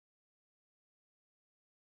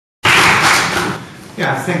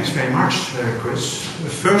Yeah, thanks very much, Chris.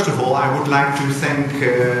 First of all, I would like to thank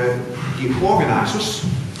the organizers.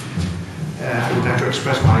 I would like to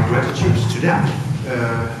express my gratitude to them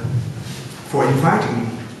for inviting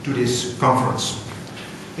me to this conference.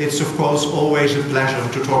 It's of course always a pleasure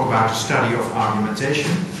to talk about the study of argumentation,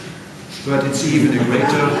 but it's even a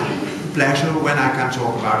greater pleasure when I can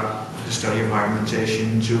talk about the study of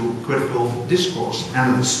argumentation to critical discourse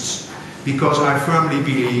analysts, because I firmly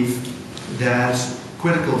believe that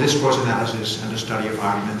critical discourse analysis and the study of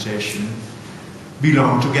argumentation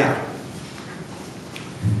belong together.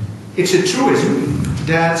 It's a truism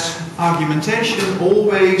that argumentation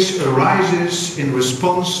always arises in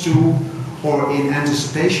response to or in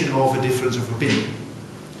anticipation of a difference of opinion.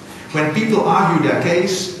 When people argue their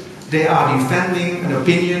case, they are defending an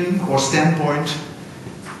opinion or standpoint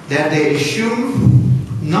that they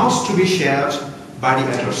assume not to be shared by the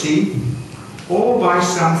addressee or by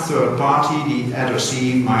some third party the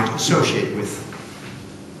addressee might associate with.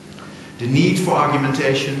 The need for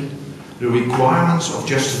argumentation, the requirements of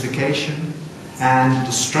justification, and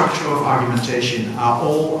the structure of argumentation are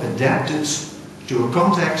all adapted to a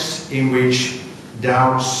context in which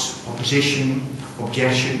doubts, opposition,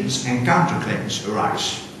 objections, and counterclaims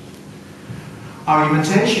arise.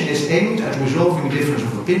 Argumentation is aimed at resolving a difference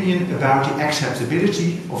of opinion about the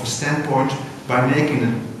acceptability of a standpoint by making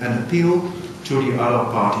an appeal to the other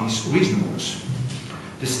party's reasonableness.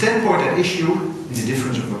 The standpoint at issue in the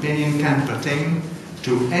difference of opinion can pertain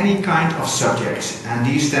to any kind of subject, and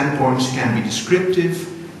these standpoints can be descriptive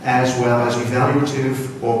as well as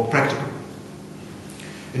evaluative or practical.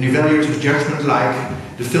 An evaluative judgment like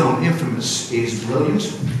the film Infamous is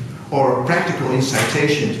brilliant, or a practical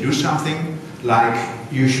incitation to do something like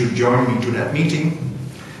you should join me to that meeting,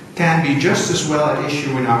 can be just as well at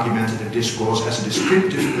issue in argumentative discourse as a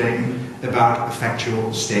descriptive claim about a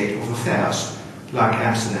factual state of affairs, like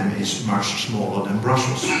Amsterdam is much smaller than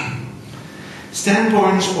Brussels.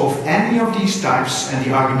 Standpoints of any of these types and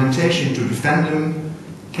the argumentation to defend them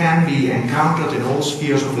can be encountered in all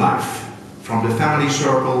spheres of life, from the family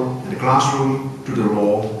circle and the classroom to the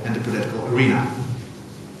law and the political arena.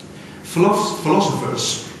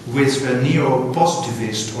 Philosophers with a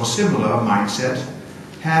neo-positivist or similar mindset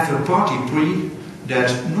have a parti pris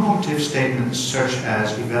that normative statements such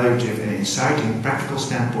as evaluative and inciting practical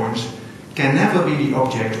standpoints can never be the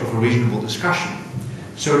object of a reasonable discussion,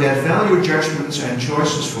 so that value judgments and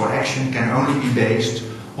choices for action can only be based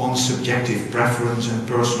on subjective preference and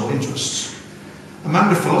personal interests. Among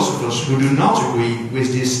the philosophers who do not agree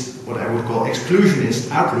with this, what I would call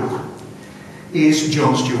exclusionist outlook, is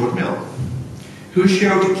John Stuart Mill, who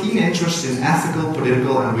showed a keen interest in ethical,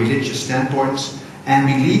 political and religious standpoints and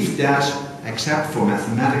believed that, except for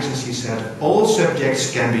mathematics, as he said, all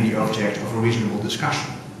subjects can be the object of a reasonable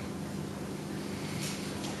discussion.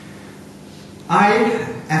 I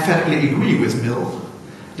emphatically agree with Mill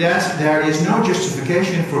that there is no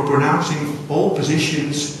justification for pronouncing all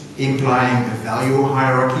positions implying a value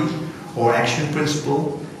hierarchy or action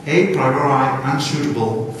principle a priori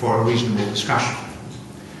unsuitable for a reasonable discussion.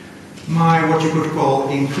 My what you could call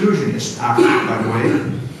inclusionist outlook, by the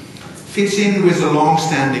way, fits in with a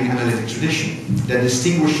long-standing analytic tradition that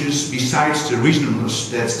distinguishes, besides the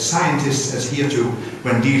reasonableness that scientists adhere to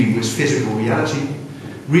when dealing with physical reality,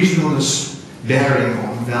 reasonableness bearing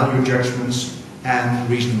on value judgments and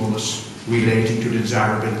reasonableness relating to the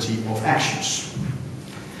desirability of actions.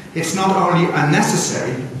 It's not only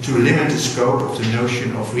unnecessary to limit the scope of the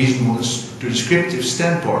notion of reasonableness to descriptive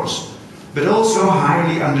standpoints, but also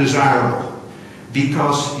highly undesirable,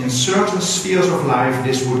 because in certain spheres of life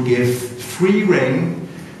this would give free rein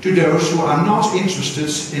to those who are not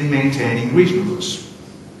interested in maintaining reasonableness.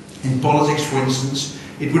 In politics, for instance,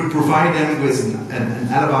 it would provide them with an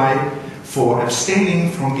alibi for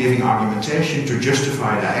abstaining from giving argumentation to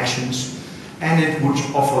justify their actions, and it would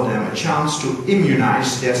offer them a chance to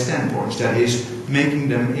immunize their standpoints, that is, making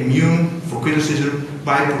them immune for criticism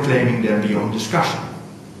by proclaiming them beyond discussion.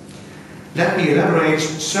 Let me elaborate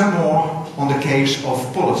some more on the case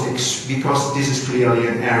of politics, because this is clearly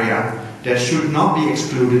an area that should not be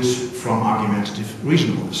excluded from argumentative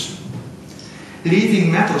reasonableness. Leaving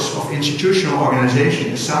matters of institutional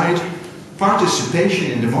organization aside,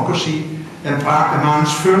 participation in democracy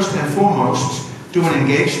amounts first and foremost to an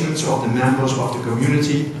engagement of the members of the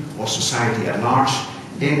community or society at large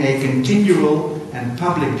in a continual and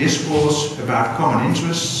public discourse about common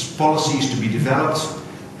interests, policies to be developed,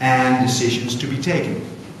 and decisions to be taken.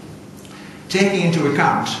 Taking into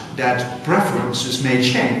account that preferences may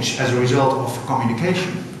change as a result of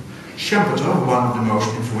communication, Schumpeter, one of the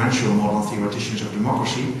most influential modern theoreticians of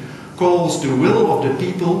democracy, calls the will of the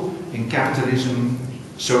people in capitalism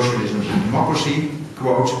socialism and democracy,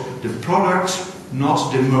 quote, the product,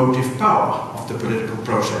 not the motive power of the political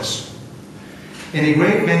process. In a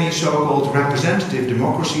great many so-called representative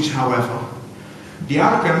democracies, however, the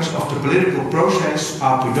outcomes of the political process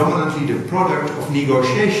are predominantly the product of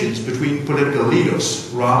negotiations between political leaders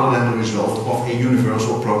rather than the result of a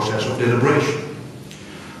universal process of deliberation.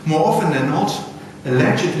 More often than not,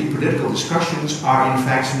 allegedly political discussions are in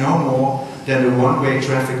fact no more than the one-way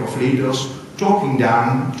traffic of leaders talking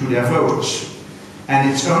down to their voters. And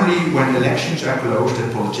it's only when elections are close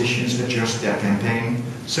that politicians adjust their campaign,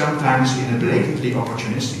 sometimes in a blatantly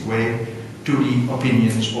opportunistic way, to the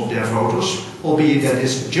opinions of their voters, albeit that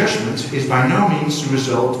this adjustment is by no means the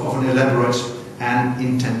result of an elaborate and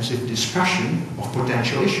intensive discussion of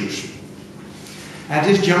potential issues. At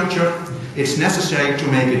this juncture, it's necessary to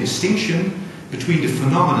make a distinction between the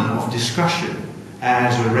phenomenon of discussion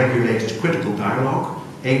as a regulated critical dialogue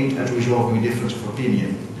aimed at resolving a difference of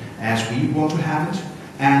opinion as we want to have it,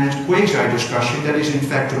 and quasi-discussion that is in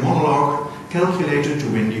fact a monologue calculated to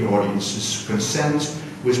win the audience's consent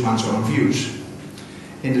with one's own views.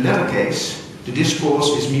 In the latter case, the discourse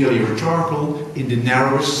is merely rhetorical in the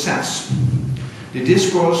narrowest sense. The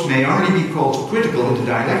discourse may only be called critical in the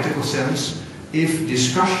dialectical sense if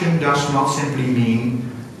discussion does not simply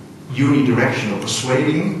mean unidirectional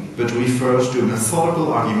persuading, but refers to a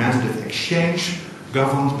methodical argumentative exchange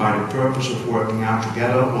governed by the purpose of working out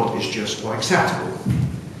together what is just or acceptable.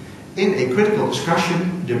 In a critical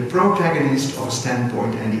discussion, the protagonist of a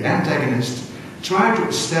standpoint and the antagonist try to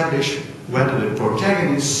establish whether the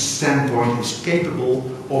protagonist's standpoint is capable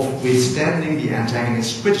of withstanding the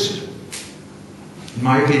antagonist's criticism. In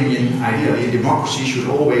my opinion, ideally, democracy should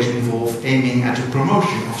always involve aiming at the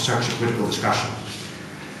promotion of such a critical discussion.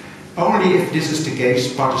 Only if this is the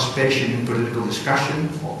case, participation in political discussion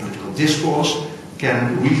or political discourse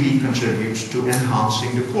can really contribute to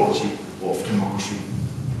enhancing the quality of democracy.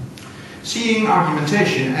 Seeing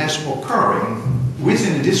argumentation as occurring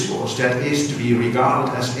within a discourse that is to be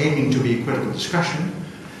regarded as aiming to be a critical discussion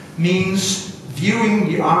means viewing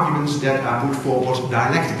the arguments that are put forward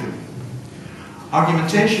dialectically.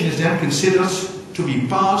 Argumentation is then considered to be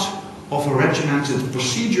part of a regimented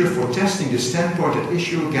procedure for testing the standpoint at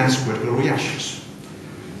issue against critical reactions.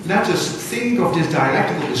 Let us think of this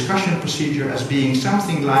dialectical discussion procedure as being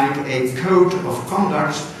something like a code of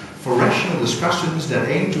conduct for rational discussions that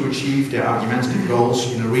aim to achieve their argumentative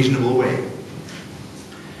goals in a reasonable way.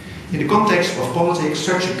 In the context of politics,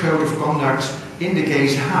 such a code of conduct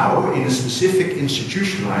indicates how, in a specific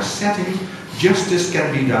institutionalized setting, justice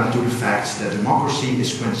can be done to the fact that democracy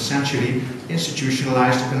is quintessentially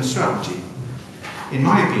institutionalized uncertainty. In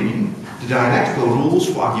my opinion, the dialectical rules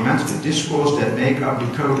for argumentative discourse that make up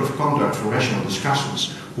the code of conduct for rational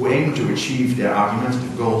discussions who aim to achieve their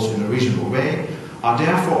argumentative goals in a reasonable way are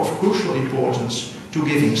therefore of crucial importance to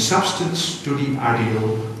giving substance to the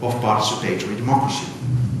ideal of participatory democracy.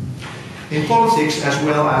 In politics, as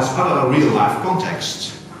well as other real-life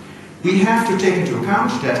contexts, we have to take into account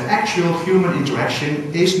that actual human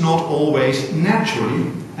interaction is not always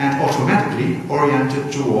naturally and automatically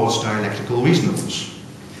oriented towards dialectical reasonableness.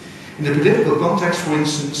 In the political context, for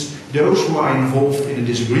instance, those who are involved in a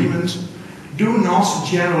disagreement do not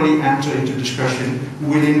generally enter into discussion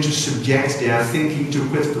willing to subject their thinking to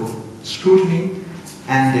critical scrutiny,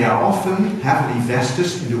 and they are often heavily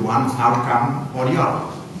vested in the one outcome or the other.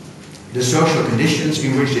 The social conditions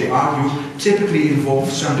in which they argue typically involve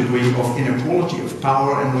some degree of inequality of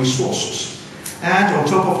power and resources. And on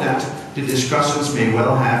top of that, the discussants may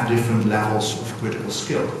well have different levels of critical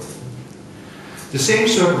skill. The same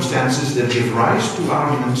circumstances that give rise to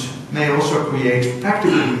argument may also create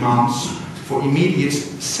practical demands for immediate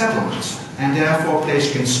settlement and therefore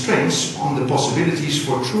place constraints on the possibilities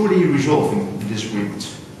for truly resolving the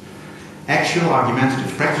disagreement. Actual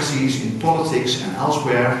argumentative practices in politics and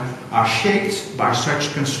elsewhere are shaped by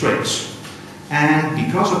such constraints, and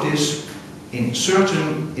because of this, in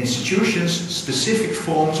certain institutions, specific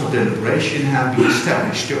forms of deliberation have been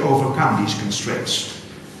established to overcome these constraints.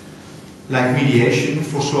 Like mediation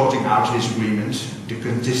for sorting out disagreement, the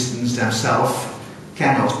contestants themselves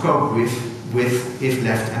cannot cope with if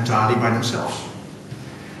left entirely by themselves.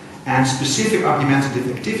 And specific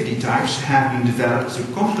argumentative activity types have been developed to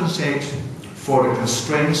compensate for the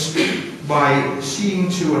constraints by seeing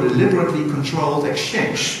to a deliberately controlled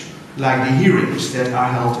exchange, like the hearings that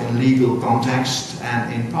are held in legal context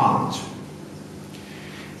and in Parliament.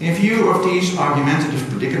 In view of these argumentative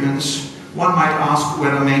predicaments, one might ask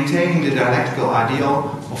whether maintaining the dialectical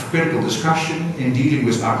ideal of critical discussion in dealing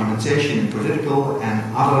with argumentation in political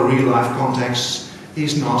and other real-life contexts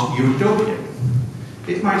is not utopian.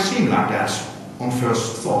 It might seem like that, on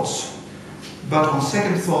first thoughts, but on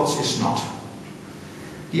second thoughts is not.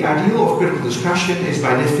 The ideal of critical discussion is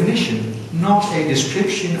by definition not a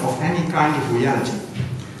description of any kind of reality,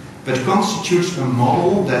 but constitutes a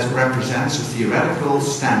model that represents a theoretical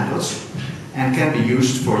standard and can be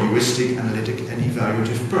used for heuristic, analytic and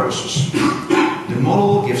evaluative purposes. The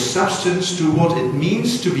model gives substance to what it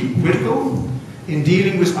means to be critical in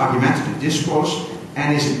dealing with argumentative discourse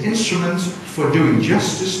and is an instrument for doing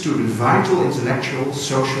justice to the vital intellectual,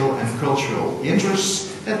 social and cultural interests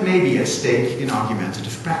that may be at stake in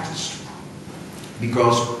argumentative practice.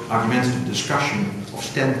 Because argumentative discussion of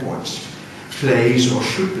standpoints plays or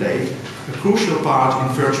should play a crucial part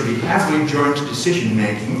in virtually every joint decision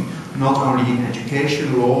making, not only in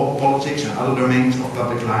education, law, politics and other domains of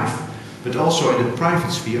public life, but also in the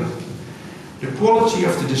private sphere, the quality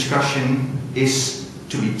of the discussion is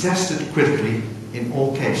to be tested critically in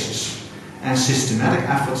all cases, and systematic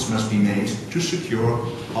efforts must be made to secure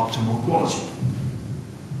optimal quality.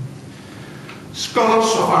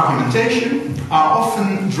 Scholars of argumentation are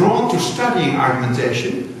often drawn to studying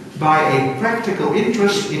argumentation by a practical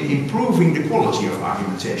interest in improving the quality of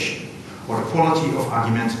argumentation, or the quality of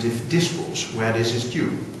argumentative discourse, where this is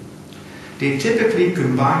due. They typically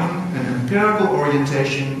combine an empirical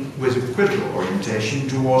orientation with a critical orientation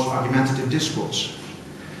towards argumentative discourse.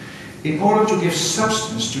 In order to give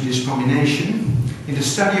substance to this combination, in the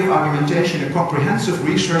study of argumentation, a comprehensive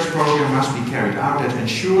research program must be carried out that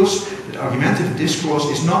ensures that argumentative discourse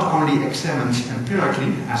is not only examined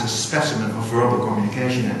empirically as a specimen of verbal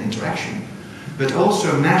communication and interaction, but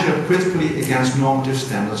also measured critically against normative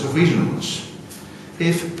standards of reasonableness.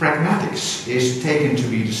 If pragmatics is taken to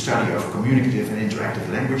be the study of communicative and interactive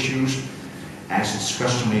language use, as it's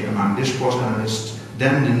customary among discourse analysts,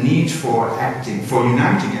 then the need for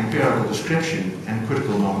uniting empirical description and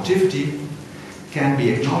critical normativity can be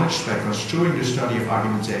acknowledged by construing the study of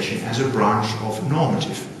argumentation as a branch of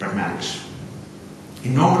normative pragmatics.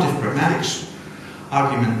 In normative pragmatics,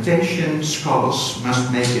 argumentation scholars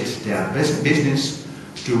must make it their business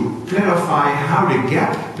to clarify how the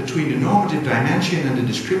gap between the normative dimension and the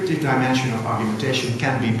descriptive dimension of argumentation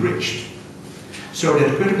can be bridged, so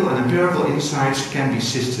that critical and empirical insights can be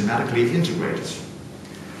systematically integrated.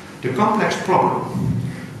 The complex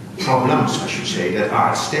problems, I should say, that are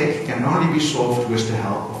at stake can only be solved with the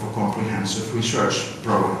help of a comprehensive research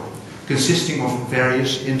program, consisting of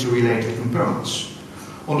various interrelated components.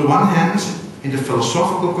 On the one hand, in the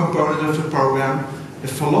philosophical component of the program, a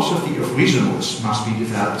philosophy of reasonableness must be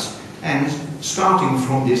developed, and starting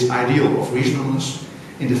from this ideal of reasonableness,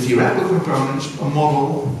 in the theoretical component, a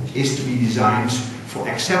model is to be designed for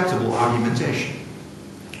acceptable argumentation.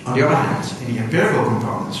 On the other hand, in the empirical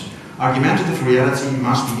component, argumentative reality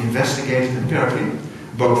must be investigated empirically,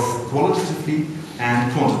 both qualitatively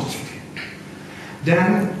and quantitatively.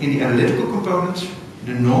 Then, in the analytical component,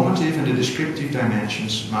 the normative and the descriptive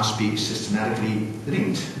dimensions must be systematically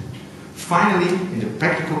linked. Finally, in the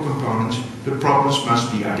practical component, the problems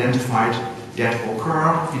must be identified that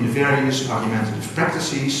occur in the various argumentative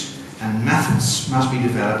practices, and methods must be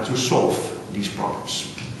developed to solve these problems.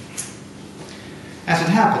 As it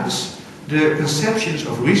happens, the conceptions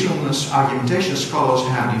of reasonableness argumentation scholars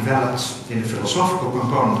have developed in the philosophical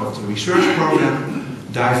component of the research program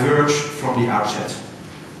diverge from the outset,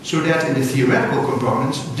 so that in the theoretical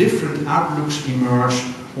component, different outlooks emerge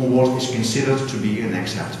on what is considered to be an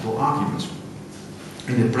acceptable argument.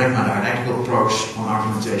 In the Pragma-dialectical approach on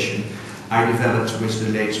argumentation I developed with the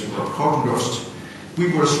late Grotendorst,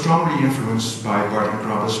 we were strongly influenced by Bart and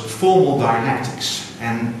Crabbe's formal dialectics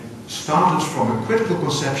and started from a critical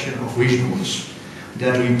conception of reasonableness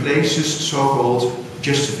that replaces so-called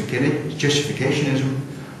justificationism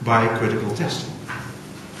by critical testing.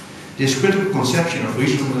 This critical conception of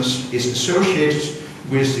reasonableness is associated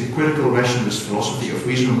with the critical rationalist philosophy of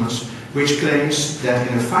reasonableness, which claims that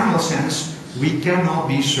in a final sense we cannot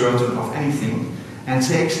be certain of anything, and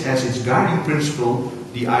takes as its guiding principle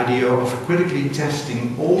the idea of critically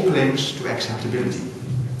testing all claims to acceptability.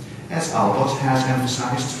 As Albert has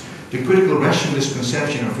emphasized, the critical rationalist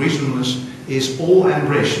conception of reasonableness is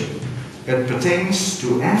all-embracing. It pertains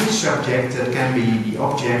to any subject that can be the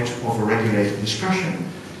object of a regulated discussion,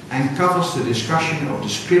 and covers the discussion of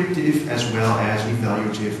descriptive as well as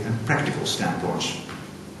evaluative and practical standpoints.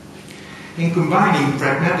 In combining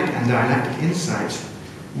pragmatic and dialectic insight,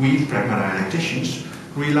 we pragma-dialecticians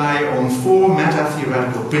rely on four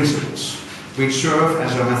meta-theoretical principles, which serve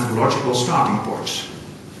as our methodological starting points: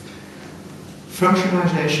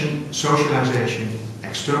 functionalization, socialization,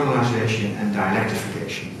 externalization, and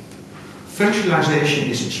dialectification. Functionalization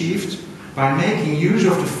is achieved by making use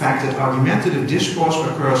of the fact that argumentative discourse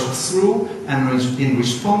occurs through and in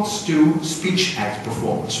response to speech act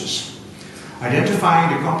performances.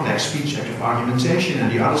 Identifying the complex speech act of argumentation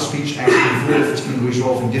and the other speech acts involved in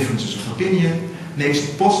resolving differences of opinion makes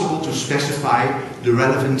it possible to specify the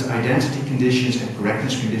relevant identity conditions and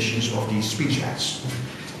correctness conditions of these speech acts.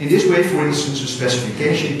 In this way, for instance, a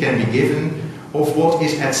specification can be given of what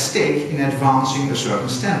is at stake in advancing a certain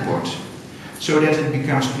standpoint, so that it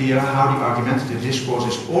becomes clear how the argumentative discourse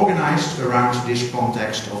is organized around this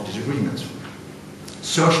context of disagreement.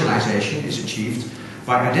 Socialization is achieved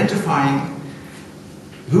by identifying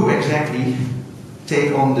who exactly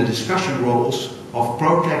take on the discussion roles of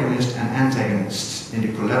protagonist and antagonists in the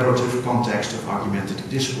collaborative context of argumentative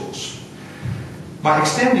discourse. By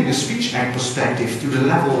extending the speech act perspective to the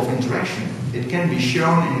level of interaction, it can be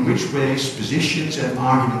shown in which ways positions and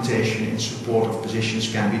argumentation in support of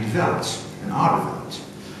positions can be developed and are developed.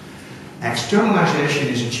 Externalization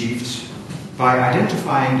is achieved by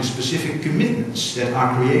identifying the specific commitments that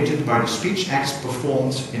are created by the speech acts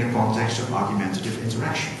performed in a context of argumentative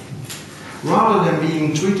interaction. Rather than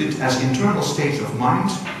being treated as internal states of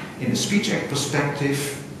mind, in a speech act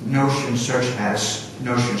perspective, notions such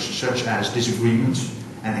as disagreement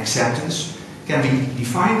and acceptance can be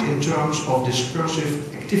defined in terms of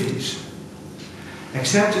discursive activities.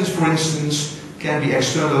 Acceptance, for instance, can be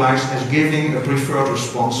externalized as giving a preferred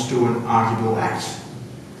response to an arguable act.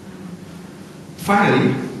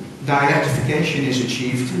 Finally, dialectification is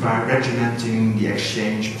achieved by regimenting the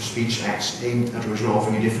exchange of speech acts aimed at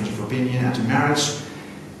resolving a difference of opinion and the merits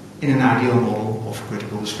in an ideal model of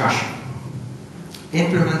critical discussion.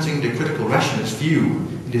 Implementing the critical rationalist view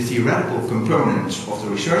in the theoretical component of the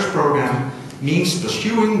research program means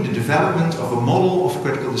pursuing the development of a model of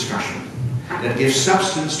critical discussion that gives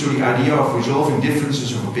substance to the idea of resolving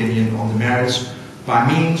differences of opinion on the merits by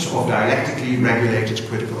means of dialectically regulated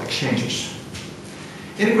critical exchanges.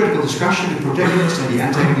 In a critical discussion, the protagonist and the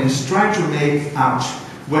antagonist try to make out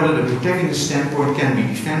whether the protagonist's standpoint can be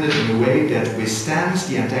defended in a way that withstands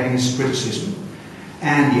the antagonist's criticism,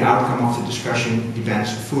 and the outcome of the discussion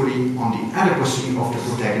depends fully on the adequacy of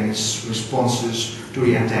the protagonist's responses to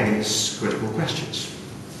the antagonist's critical questions.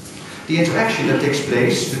 The interaction that takes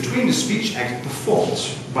place between the speech act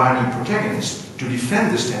performed by the protagonist to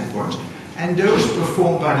defend the standpoint and those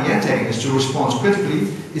performed by the antagonist to respond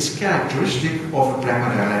critically is characteristic of a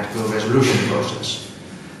pragma-dialectical resolution process.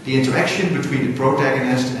 The interaction between the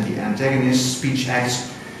protagonist and the antagonist's speech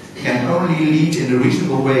acts can only lead in a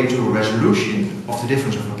reasonable way to a resolution of the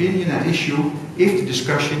difference of opinion at issue if the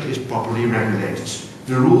discussion is properly regulated.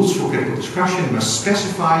 The rules for critical discussion must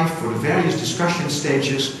specify for the various discussion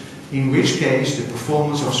stages in which case the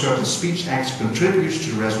performance of certain speech acts contributes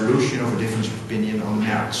to the resolution of a difference of opinion on the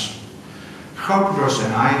merits. Groothuis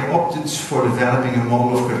and I opted for developing a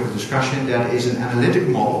model of critical discussion that is an analytic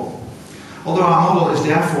model. Although our model is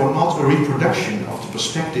therefore not a reproduction of the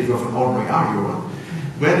perspective of an ordinary arguer,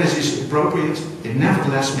 where this is appropriate, it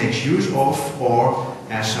nevertheless makes use of, or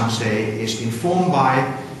as some say, is informed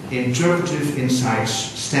by, interpretive insights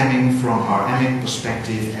stemming from our emic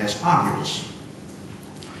perspective as arguers.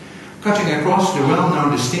 Cutting across the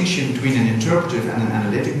well-known distinction between an interpretive and an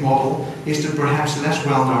analytic model is the perhaps less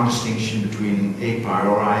well-known distinction between an a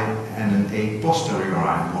priori and an a posteriori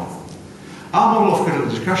model. Our model of critical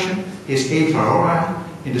discussion is a priori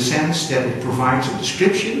in the sense that it provides a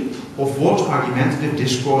description of what argumentative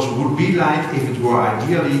discourse would be like if it were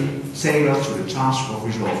ideally tailored to the task of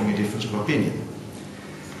resolving a difference of opinion.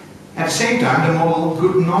 At the same time, the model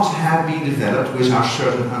could not have been developed without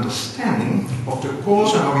certain understanding of the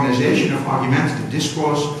cause and organization of argumentative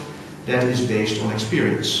discourse that is based on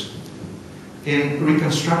experience. In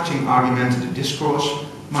reconstructing argumentative discourse,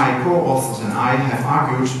 my co-authors and I have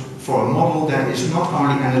argued for a model that is not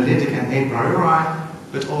only analytic and a priori,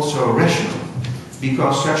 but also rational,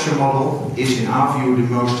 because such a model is in our view the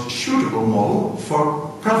most suitable model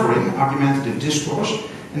for covering argumentative discourse,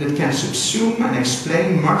 and it can subsume and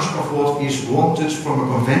explain much of what is wanted from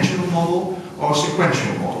a conventional model or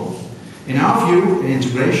sequential model. In our view, an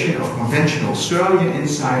integration of conventional Searlean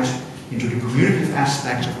insight into the communicative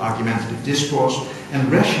aspects of argumentative discourse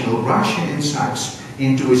and rational Gaussian insights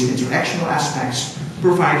into its interactional aspects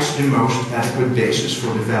provides the most adequate basis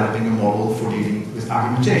for developing a model for dealing with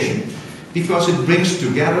argumentation, because it brings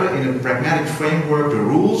together in a pragmatic framework the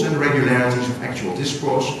rules and regularities of actual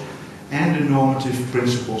discourse and the normative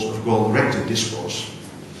principles of goal-directed discourse.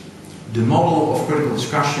 The model of critical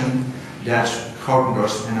discussion that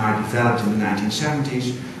Groothuis and I developed in the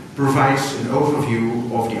 1970s provides an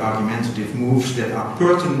overview of the argumentative moves that are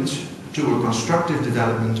pertinent to a constructive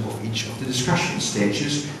development of each of the discussion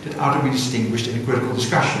stages that are to be distinguished in a critical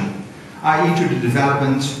discussion, i.e. to the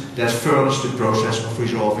development that furthers the process of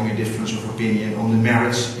resolving a difference of opinion on the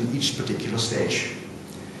merits in each particular stage.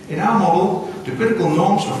 In our model, the critical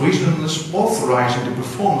norms of reasonableness authorizing the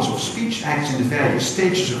performance of speech acts in the various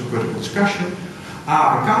stages of a critical discussion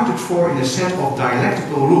are accounted for in a set of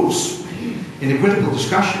dialectical rules. In a critical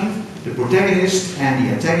discussion, the protagonist and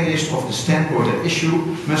the antagonist of the standpoint at issue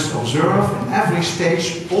must observe in every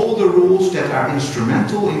stage all the rules that are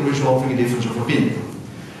instrumental in resolving a difference of opinion.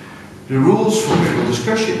 The rules for critical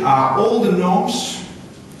discussion are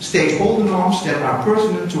state all the norms that are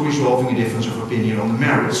pertinent to resolving a difference of opinion on the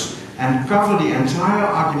merits and cover the entire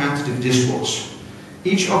argumentative discourse.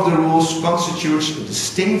 Each of the rules constitutes a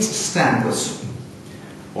distinct standard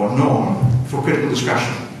or norm for critical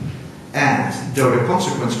discussion. And though the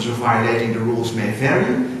consequences of violating the rules may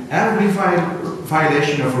vary, every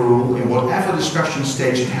violation of a rule in whatever discussion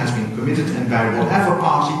stage it has been committed and by whatever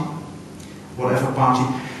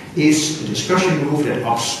party is a discussion move that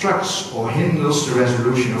obstructs or hinders the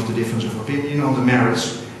resolution of the difference of opinion on the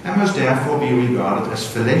merits and must therefore be regarded as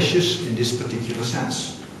fallacious in this particular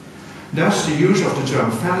sense. Thus, the use of the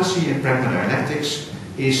term fallacy in pragma-dialectics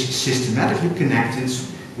is systematically connected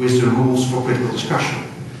with the rules for critical discussion.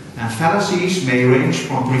 And fallacies may range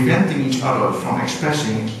from preventing each other from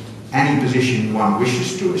expressing any position one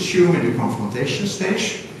wishes to assume in the confrontation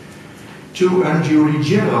stage, to unduly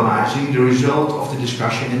generalizing the result of the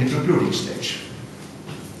discussion in the concluding stage.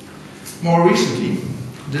 More recently,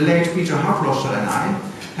 the late Peter Hartlosser and I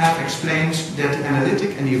have explained that the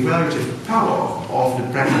analytic and evaluative power of the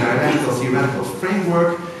pragma-dialectical theoretical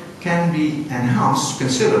framework can be enhanced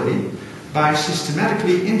considerably by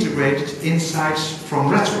systematically integrated insights from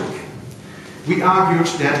rhetoric. We argued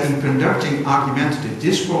that in conducting argumentative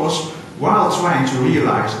discourse, while trying to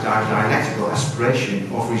realize the dialectical aspiration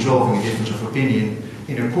of resolving a difference of opinion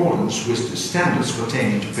in accordance with the standards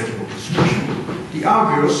pertaining to critical discussion, the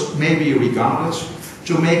arguers may be regarded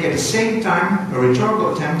to make at the same time a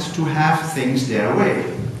rhetorical attempt to have things their way.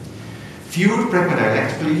 Viewed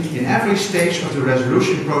pragma-dialectically, in every stage of the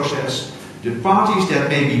resolution process, the parties that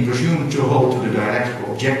may be presumed to hold to the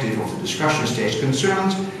dialectical objective of the discussion stage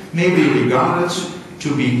concerned may be regarded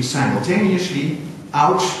to be simultaneously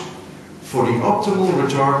out for the optimal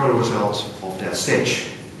rhetorical result of that stage.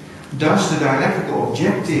 Thus, the dialectical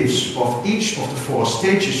objectives of each of the four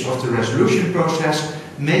stages of the resolution process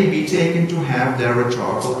may be taken to have their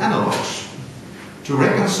rhetorical analogues. To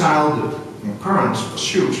reconcile the concurrent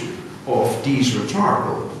pursuit of these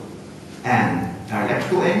rhetorical and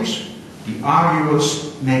dialectical aims, the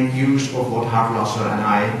arguers make use of what Hartlosser and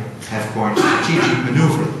I have coined strategic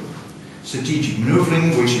maneuvering. Strategic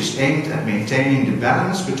maneuvering which is aimed at maintaining the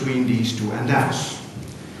balance between these two endeavors.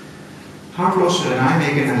 Hartlosser and I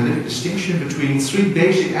make an analytic distinction between three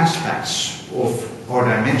basic aspects of or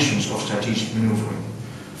dimensions of strategic maneuvering.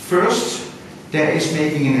 First, there is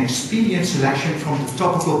making an expedient selection from the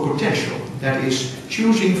topical potential, that is,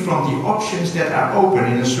 choosing from the options that are open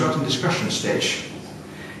in a certain discussion stage.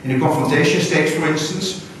 In the confrontation stage, for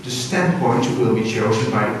instance, the standpoint will be chosen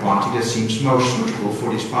by the party that seems most suitable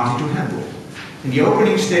for this party to handle. In the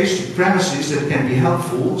opening stage, the premises that can be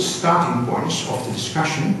helpful starting points of the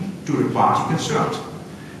discussion to the party concerned.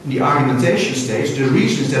 In the argumentation stage, the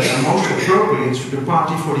reasons that are most appropriate to the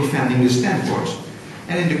party for defending the standpoint.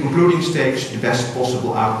 And in the concluding stage, the best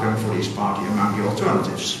possible outcome for this party among the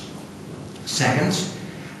alternatives. Second,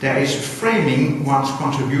 there is framing one's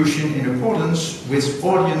contribution in accordance with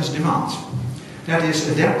audience demand. That is,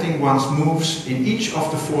 adapting one's moves in each of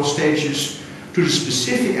the four stages to the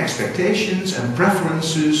specific expectations and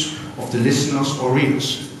preferences of the listeners or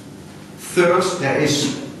readers. Third, there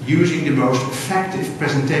is using the most effective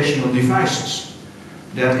presentational devices.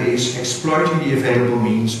 That is, exploiting the available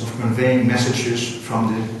means of conveying messages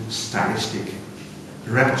from the stylistic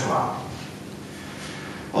repertoire.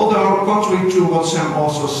 Although, contrary to what some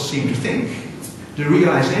authors seem to think, the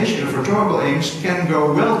realization of rhetorical aims can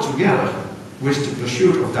go well together with the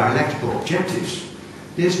pursuit of dialectical objectives.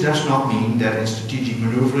 This does not mean that in strategic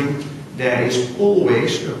maneuvering there is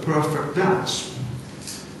always a perfect balance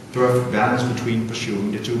between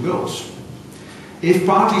pursuing the two goals. If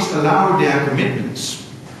parties allow their commitments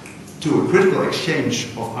to a critical exchange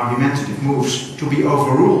of argumentative moves to be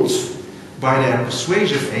overruled by their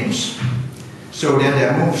persuasive aims, so that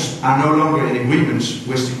their moves are no longer in agreement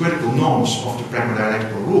with the critical norms of the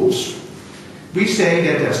pragma-dialectical rules, we say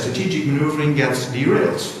that their strategic maneuvering gets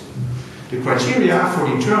derailed. The criteria for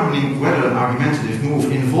determining whether an argumentative move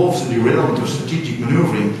involves a derailment of strategic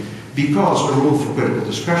maneuvering because a rule for critical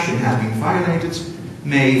discussion has been violated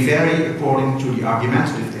may vary according to the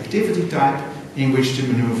argumentative activity type in which the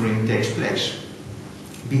maneuvering takes place.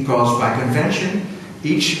 Because by convention,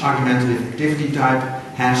 each argumentative activity type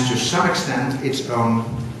has to some extent its own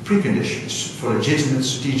preconditions for legitimate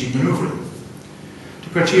strategic maneuvering. The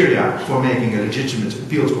criteria for making a legitimate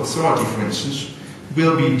appeal to authority, for instance,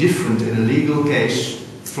 will be different in a legal case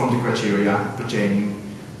from the criteria pertaining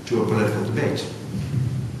to a political debate.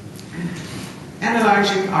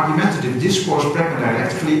 Analyzing argumentative discourse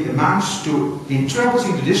pragma-dialectically amounts to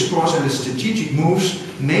interpreting the discourse and the strategic moves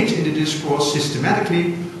made in the discourse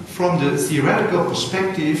systematically from the theoretical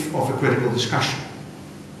perspective of a critical discussion,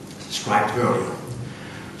 described earlier.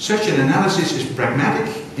 Such an analysis is pragmatic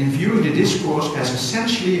in viewing the discourse as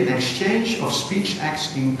essentially an exchange of speech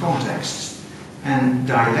acts in contexts, and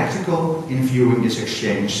dialectical in viewing this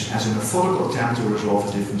exchange as a methodical attempt to resolve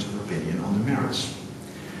a difference of opinion on the merits.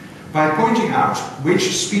 By pointing out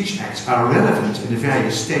which speech acts are relevant in the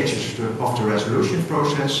various stages of the resolution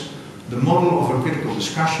process, the model of a critical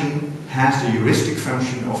discussion has the heuristic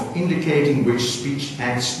function of indicating which speech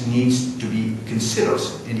acts need to be considered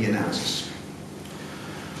in the analysis.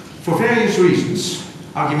 For various reasons,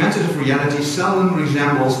 argumentative reality seldom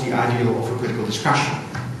resembles the ideal of a critical discussion.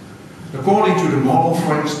 According to the model,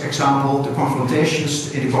 for example, in the confrontation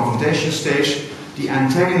stage, the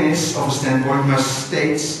antagonist of a standpoint must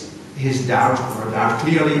state his doubt or doubt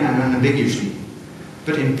clearly and unambiguously.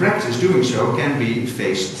 But in practice, doing so can be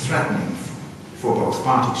threatening for both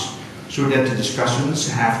parties, so that the discussions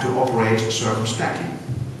have to operate circumspectly.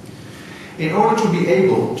 In order to be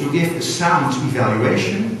able to give a sound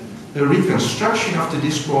evaluation, a reconstruction of the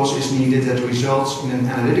discourse is needed that results in an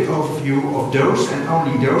analytic overview of those and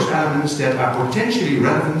only those elements that are potentially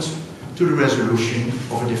relevant to the resolution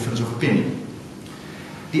of a difference of opinion.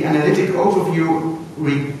 The analytic overview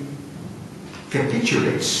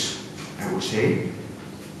recapitulates, I would say,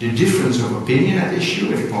 the difference of opinion at issue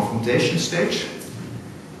at the confrontation stage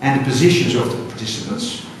and the positions of the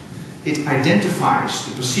participants. It identifies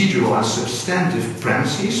the procedural and substantive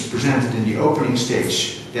premises presented in the opening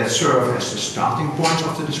stage that serve as the starting point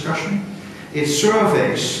of the discussion. It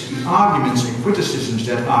surveys the arguments and criticisms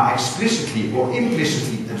that are explicitly or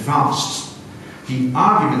implicitly advanced, the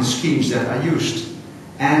argument schemes that are used,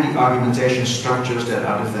 and the argumentation structures that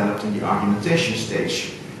are developed in the argumentation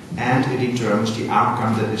stage, and it determines the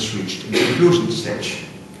outcome that is reached in the conclusion stage.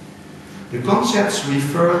 The concepts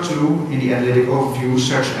referred to in the analytic overview,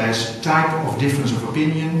 such as type of difference of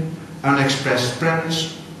opinion, unexpressed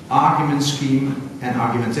premise, argument scheme, and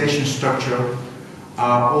argumentation structure,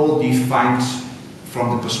 are all defined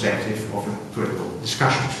from the perspective of a critical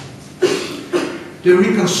discussion. The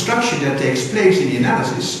reconstruction that takes place in the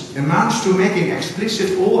analysis amounts to making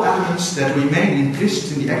explicit all elements that remain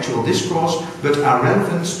implicit in the actual discourse but are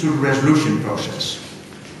relevant to the resolution process.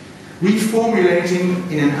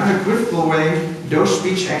 Reformulating in an unequivocal way those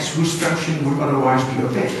speech acts whose function would otherwise be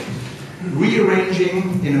opaque.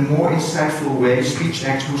 Rearranging in a more insightful way speech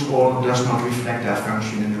acts whose order does not reflect that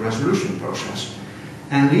function in the resolution process.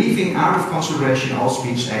 And leaving out of consideration all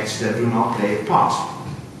speech acts that do not play a part.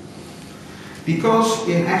 Because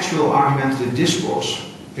in actual argumentative discourse,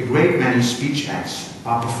 a great many speech acts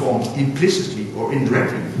are performed implicitly or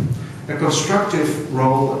indirectly, a constructive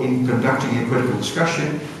role in conducting a critical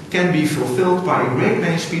discussion can be fulfilled by a great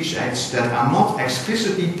many speech acts that are not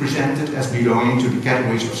explicitly presented as belonging to the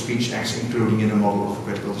categories of speech acts including in the model of a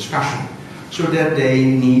critical discussion, so that they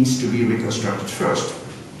need to be reconstructed first.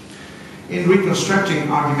 In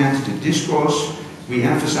reconstructing argumentative discourse, we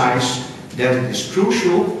emphasize that it is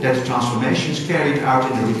crucial that the transformations carried out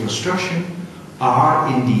in the reconstruction are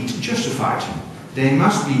indeed justified. They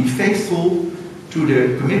must be faithful to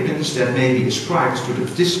the commitments that may be ascribed to the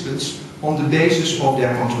participants on the basis of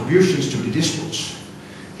their contributions to the discourse.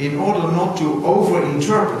 In order not to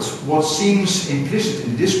overinterpret what seems implicit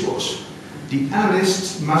in the discourse, the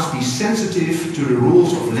analyst must be sensitive to the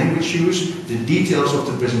rules of language use, the details of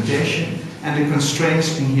the presentation, and the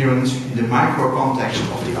constraints inherent in the micro-context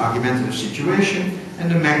of the argumentative situation and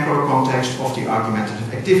the macro-context of the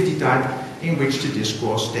argumentative activity type in which the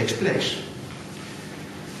discourse takes place.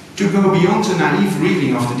 To go beyond the naive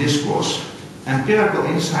reading of the discourse, empirical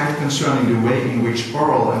insight concerning the way in which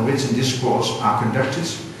oral and written discourse are conducted,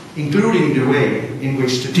 including the way in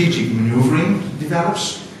which strategic maneuvering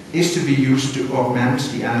develops, is to be used to augment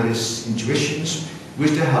the analyst's intuitions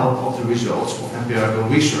with the help of the results of empirical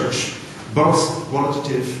research, both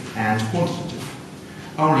qualitative and quantitative.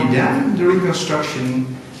 Only then the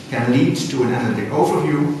reconstruction can lead to an analytic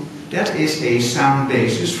overview that is a sound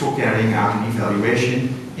basis for carrying out an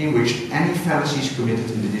evaluation in which any fallacies committed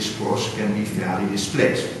in the discourse can be fairly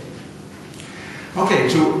displayed. Okay,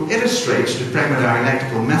 to illustrate the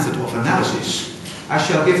Pragma-dialectical method of analysis, I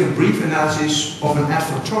shall give a brief analysis of an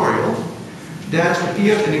advertorial that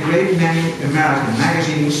appeared in a great many American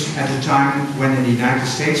magazines at the time when in the United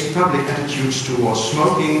States public attitudes towards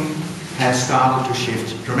smoking had started to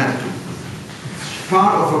shift dramatically.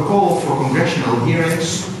 Part of a call for congressional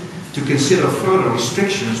hearings to consider further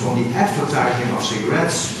restrictions on the advertising of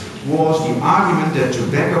cigarettes was the argument that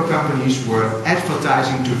tobacco companies were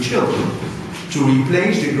advertising to children to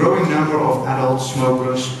replace the growing number of adult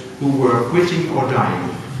smokers who were quitting or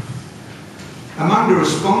dying. Among the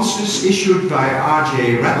responses issued by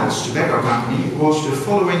R.J. Reynolds Tobacco Company was the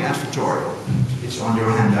following advertorial. It's on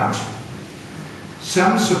your handout.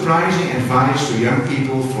 Some surprising advice to young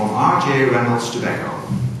people from R.J. Reynolds Tobacco.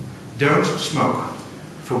 Don't smoke.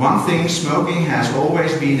 For one thing, smoking has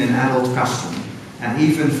always been an adult custom, and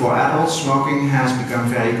even for adults, smoking has become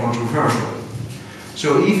very controversial.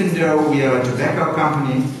 So even though we are a tobacco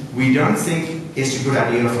company, we don't think it's a good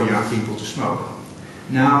idea for young people to smoke.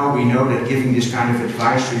 Now we know that giving this kind of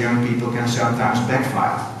advice to young people can sometimes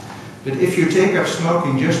backfire. But if you take up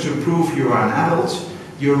smoking just to prove you are an adult,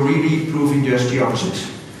 you're really proving just the opposite.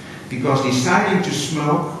 Because deciding to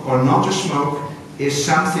smoke or not to smoke is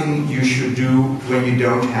something you should do when you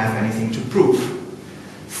don't have anything to prove.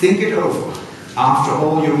 Think it over. After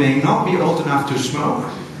all, you may not be old enough to smoke,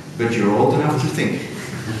 but you're old enough to think.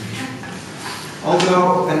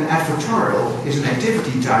 Although an advertorial is an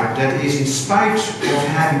activity type that is, in spite of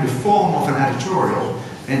having the form of an editorial,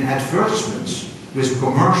 an advertisement with a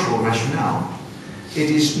commercial rationale, it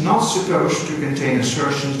is not supposed to contain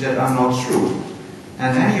assertions that are not true,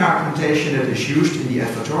 and any argumentation that is used in the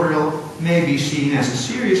advertorial may be seen as a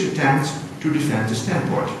serious attempt to defend the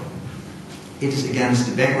standpoint. It is against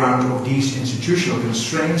the background of these institutional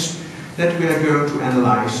constraints that we are going to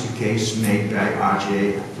analyze the case made by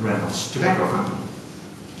R.J. Reynolds Tobacco Company.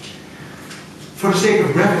 For the sake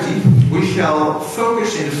of brevity, we shall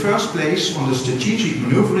focus in the first place on the strategic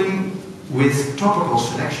maneuvering with topical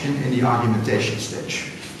selection in the argumentation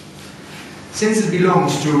stage. Since it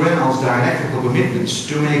belongs to Reynolds' dialectical commitments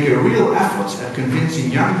to make a real effort at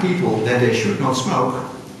convincing young people that they should not smoke,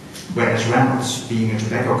 whereas Reynolds, being a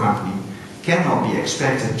tobacco company, cannot be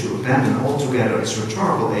expected to abandon altogether its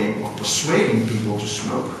rhetorical aim of persuading people to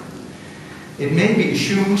smoke, it may be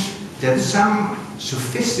assumed that some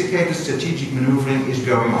sophisticated strategic maneuvering is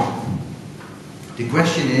going on. The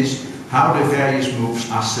question is how the various moves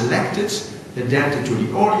are selected, adapted to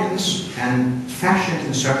the audience, and fashioned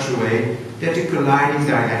in such a way that the colliding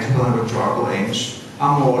dialectical and rhetorical aims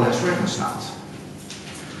are more or less reconciled.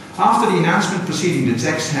 After the announcement preceding the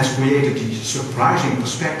text has created the surprising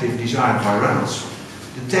perspective desired by Reynolds,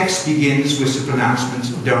 the text begins with the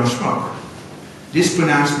pronouncement, "Don't smoke." This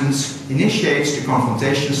pronouncement initiates the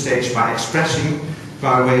confrontation stage by expressing,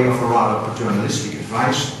 by way of a rather paternalistic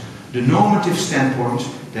advice, the normative standpoint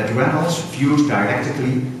that Reynolds, viewed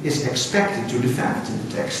dialectically, is expected to defend in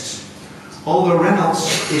the text. Although Reynolds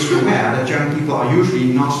is aware that young people are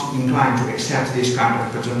usually not inclined to accept this kind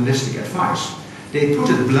of paternalistic advice, they put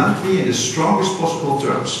it bluntly in the strongest possible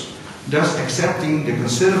terms, thus accepting the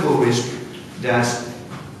considerable risk that,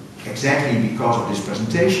 exactly because of this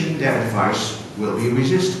presentation, their advice will be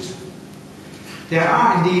resisted. There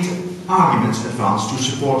are indeed arguments advanced to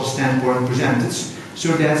support the standpoint presented, so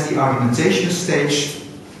that the argumentation stage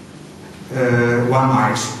one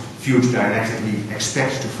might, viewed dialectically,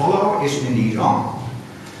 expect to follow is indeed on.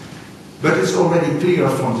 But it's already clear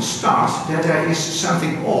from the start that there is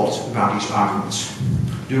something odd about these arguments.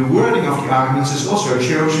 The wording of the arguments is also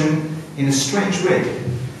chosen in a strange way.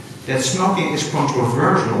 That smoking is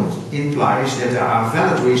controversial implies that there are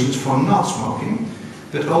valid reasons for not smoking,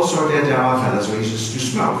 but also that there are valid reasons to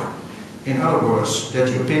smoke. In other words, that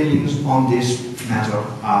the opinions on this matter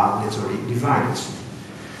are literally divided.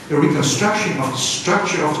 A reconstruction of the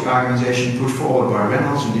structure of the argumentation put forward by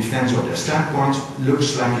Reynolds in defense of their standpoint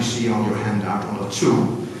looks like you see on your handout under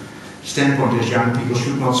 2. Standpoint is young people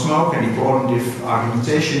should not smoke, and the coordinative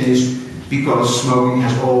argumentation is because smoking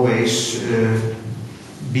has always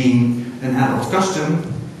been an adult custom,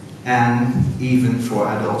 and even for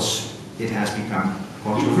adults it has become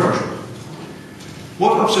controversial.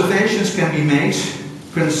 What observations can be made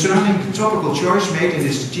concerning the topical choice made in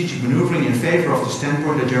this strategic maneuvering in favor of the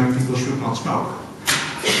standpoint that young people should not smoke?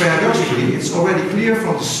 Paradoxically, it's already clear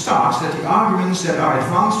from the start that the arguments that are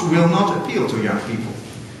advanced will not appeal to young people.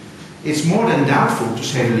 It's more than doubtful, to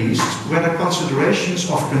say the least, whether considerations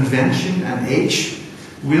of convention and age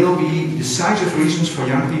will be decisive reasons for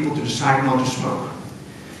young people to decide not to smoke.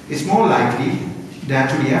 It's more likely that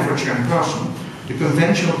to the average young person, the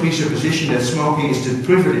conventional presupposition that smoking is the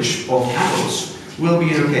privilege of adults will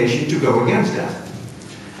be an occasion to go against that.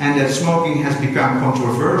 And that smoking has become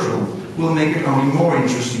controversial will make it only more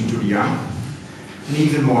interesting to the young. An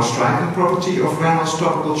even more striking property of Reynolds'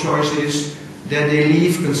 topical choice is that they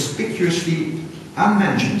leave conspicuously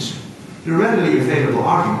unmentioned the readily available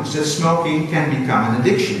arguments that smoking can become an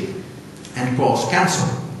addiction and cause cancer,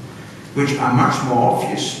 which are much more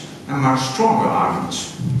obvious and much stronger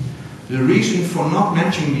arguments. The reason for not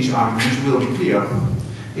mentioning these arguments will be clear.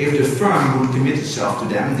 If the firm would commit itself to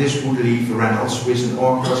them, this would leave Reynolds with an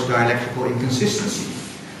awkward dialectical inconsistency.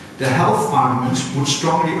 The health arguments would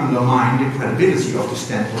strongly undermine the credibility of the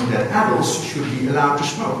standpoint that adults should be allowed to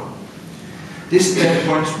smoke. This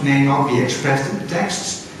standpoint may not be expressed in the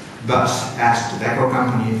texts, but as a tobacco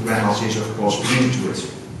company, Reynolds is of course committed to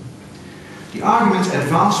it. The arguments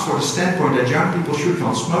advanced for the standpoint that young people should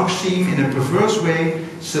not smoke seem in a perverse way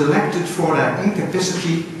selected for their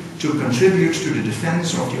incapacity to contribute to the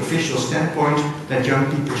defense of the official standpoint that young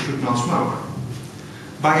people should not smoke.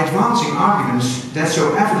 By advancing arguments that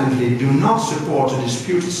so evidently do not support the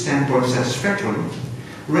disputed standpoint satisfactorily,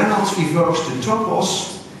 Reynolds evokes the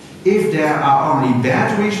topos: if there are only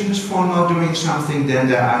bad reasons for not doing something, then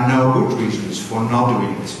there are no good reasons for not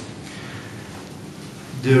doing it.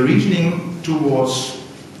 The reasoning towards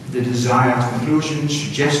the desired conclusion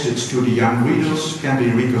suggested to the young readers can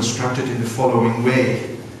be reconstructed in the following way.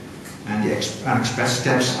 And the unexpressed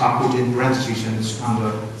steps are put in parentheses, and it's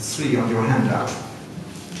under 3 on your handout.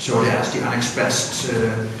 So there's the unexpressed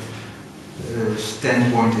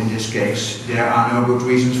standpoint in this case. There are no good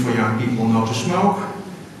reasons for young people not to smoke,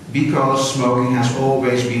 because smoking has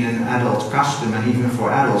always been an adult custom, and even for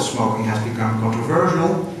adults smoking has become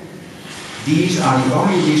controversial. These are the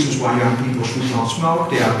only reasons why young people should not smoke.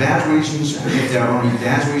 They are bad reasons, and if there are only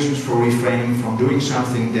bad reasons for refraining from doing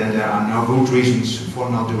something, then there are no good reasons for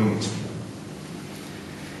not doing it.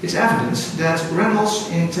 It's evident that Reynolds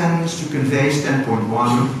intends to convey standpoint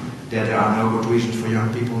 1, that there are no good reasons for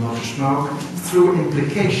young people not to smoke, through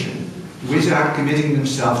implication, without committing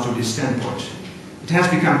themselves to this standpoint. It has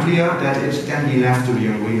become clear that it can be left to the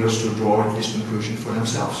young readers to draw this conclusion for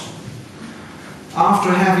themselves. After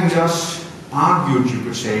having thus argued, you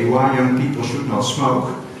could say, why young people should not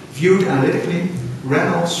smoke, viewed analytically,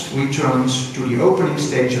 Reynolds returns to the opening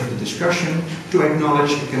stage of the discussion to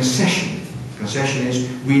acknowledge a concession. The concession is,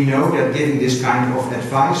 we know that giving this kind of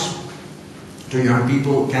advice to young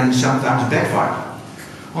people can sometimes backfire.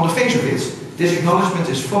 On the face of it, this acknowledgement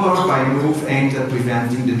is followed by a move aimed at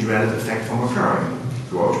preventing the dreaded effect from occurring.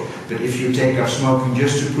 Quote, but if you take up smoking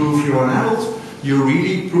just to prove you're an adult, you're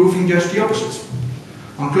really proving just the opposite.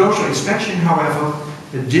 On closer inspection, however,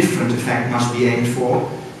 a different effect must be aimed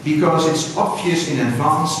for, because it's obvious in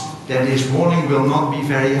advance that this warning will not be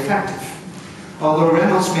very effective. Although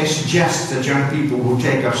Reynolds may suggest that young people who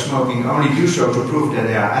take up smoking only do so to prove that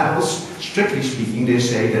they are adults, strictly speaking they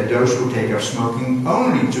say that those who take up smoking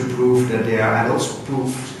only to prove that they are adults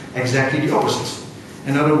prove exactly the opposite.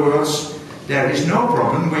 In other words, there is no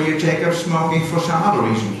problem when you take up smoking for some other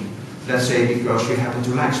reason, let's say because you happen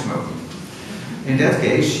to like smoking. In that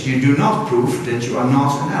case, you do not prove that you are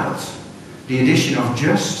not an adult. The addition of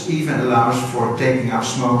just even allows for taking up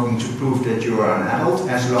smoking to prove that you are an adult,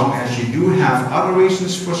 as long as you do have other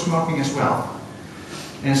reasons for smoking as well.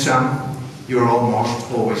 In sum, you're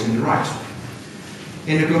almost always in the right.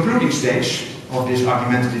 In the concluding stage of this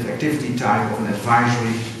argumentative activity type of an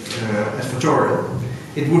advisory advertorial,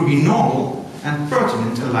 it would be normal and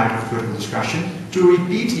pertinent in light of critical discussion to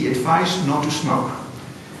repeat the advice not to smoke.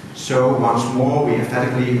 So once more we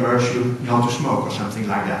emphatically urge you not to smoke, or something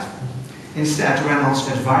like that. Instead, Reynolds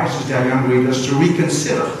advises their young readers to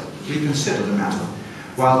reconsider the matter,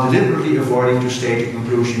 while deliberately avoiding to state a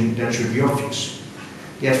conclusion that should be obvious.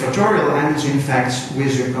 The advertorial ends, in fact,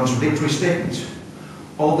 with a contradictory statement.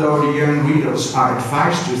 Although the young readers are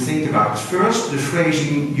advised to think about it first, the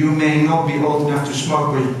phrasing, you may not be old enough to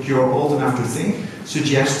smoke, but you're old enough to think,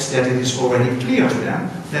 suggests that it is already clear to them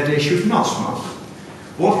that they should not smoke.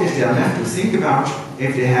 What is there left to think about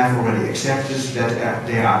if they have already accepted that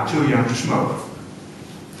they are too young to smoke?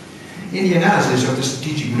 In the analysis of the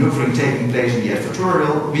strategic maneuvering taking place in the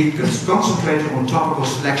advertorial, we concentrate on topical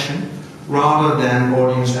selection rather than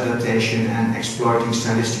audience adaptation and exploiting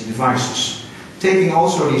stylistic devices. Taking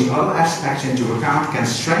also these other aspects into account can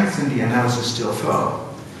strengthen the analysis still further.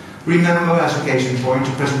 Remember, as a case in point,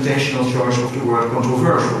 the presentational choice of the word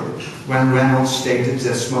controversial, when Reynolds stated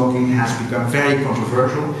that smoking has become very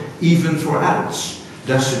controversial, even for adults,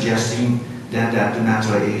 thus suggesting that the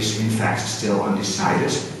matter is in fact still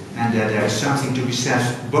undecided, and that there is something to be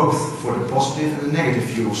said both for the positive and the negative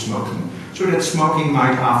view of smoking, so that smoking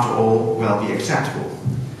might after all well be acceptable.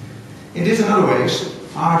 In this and other ways,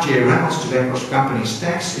 R.J. Reynolds Tobacco Company's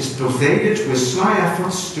text is pervaded with sly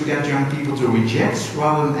efforts to get young people to reject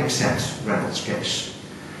rather than accept Reynolds' case.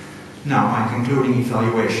 Now, my concluding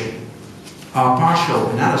evaluation. Our partial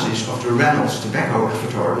analysis of the Reynolds tobacco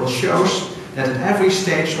advertorial shows that at every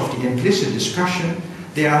stage of the implicit discussion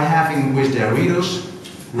they are having with their readers,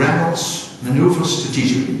 Reynolds maneuvers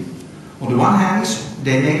strategically. On the one hand,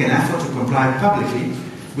 they make an effort to comply publicly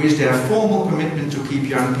with their formal commitment to keep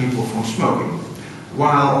young people from smoking,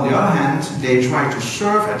 while on the other hand, they try to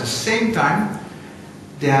serve at the same time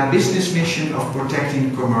their business mission of protecting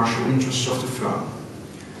the commercial interests of the firm.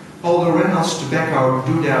 Although Reynolds Tobacco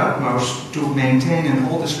do their utmost to maintain in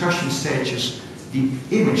all discussion stages the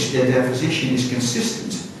image that their position is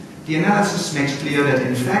consistent, the analysis makes clear that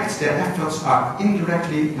in fact their efforts are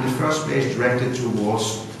indirectly in the first place directed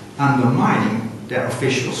towards undermining their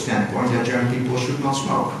official standpoint that young people should not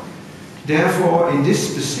smoke. Therefore, in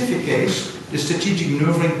this specific case, the strategic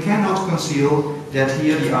maneuvering cannot conceal that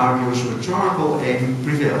here the arguer's rhetorical aim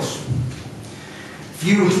prevails.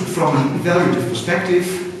 Viewed from an evaluative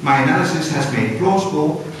perspective, my analysis has made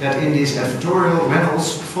plausible that in this advertorial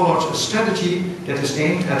Reynolds followed a strategy that is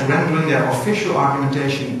aimed at rendering their official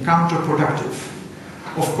argumentation counterproductive.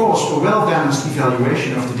 Of course, a well-balanced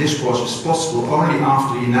evaluation of the discourse is possible only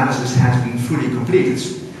after the analysis has been fully completed.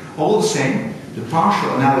 All the same, the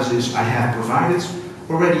partial analysis I have provided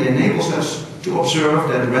already enables us to observe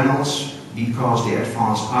that Reynolds, because they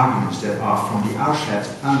advance arguments that are from the outset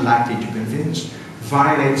unlikely to convince,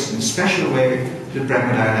 violates in a special way the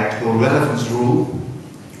Pragma-dialectical relevance rule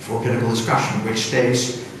for critical discussion, which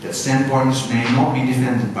states that standpoints may not be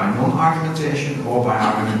defended by non-argumentation or by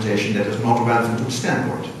argumentation that is not relevant to the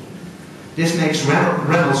standpoint. This makes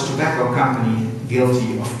Reynolds Tobacco Company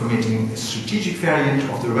guilty of committing a strategic variant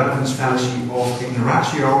of the relevance fallacy of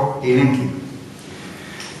ignoratio elenchi.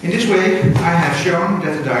 In this way, I have shown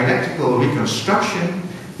that the dialectical reconstruction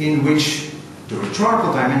in which the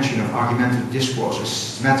rhetorical dimension of argumentative discourse is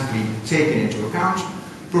systematically taken into account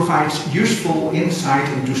provides useful insight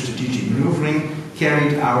into strategic maneuvering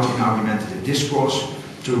carried out in argumentative discourse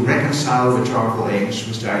to reconcile rhetorical aims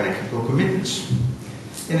with dialectical commitments.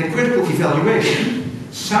 In a critical evaluation,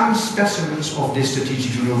 some specimens of this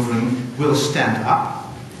strategic maneuvering will stand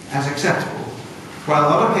up as acceptable, while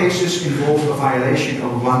other cases involve a violation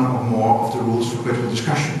of one or more of the rules for critical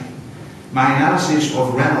discussion. My analysis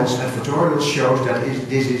of Reynolds' advertorial shows that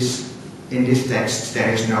in this text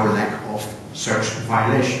there is no lack of such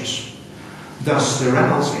violations. Thus, the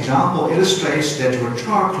Reynolds example illustrates that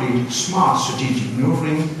rhetorically smart strategic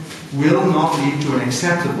maneuvering will not lead to an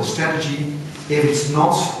acceptable strategy if it's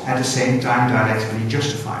not at the same time dialectically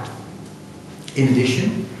justified. In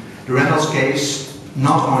addition, the Reynolds case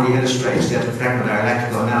not only illustrates that the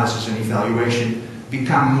Pragma-dialectical analysis and evaluation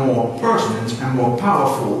become more pertinent and more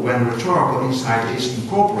powerful when rhetorical insight is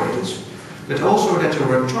incorporated, but also that the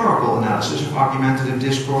rhetorical analysis of argumentative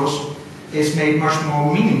discourse is made much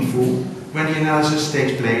more meaningful when the analysis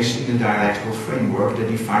takes place in a dialectical framework that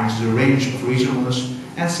defines the range of reasonableness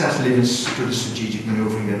and sets limits to the strategic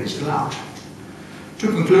maneuvering that is allowed. To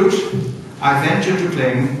conclude, I venture to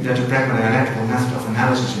claim that the Pragma-dialectical method of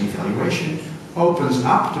analysis and evaluation opens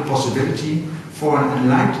up the possibility for an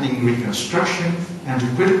enlightening reconstruction and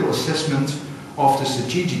a critical assessment of the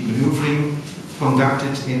strategic maneuvering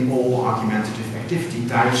conducted in all argumentative activity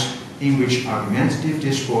types in which argumentative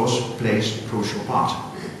discourse plays a crucial part.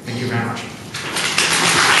 Thank you very much.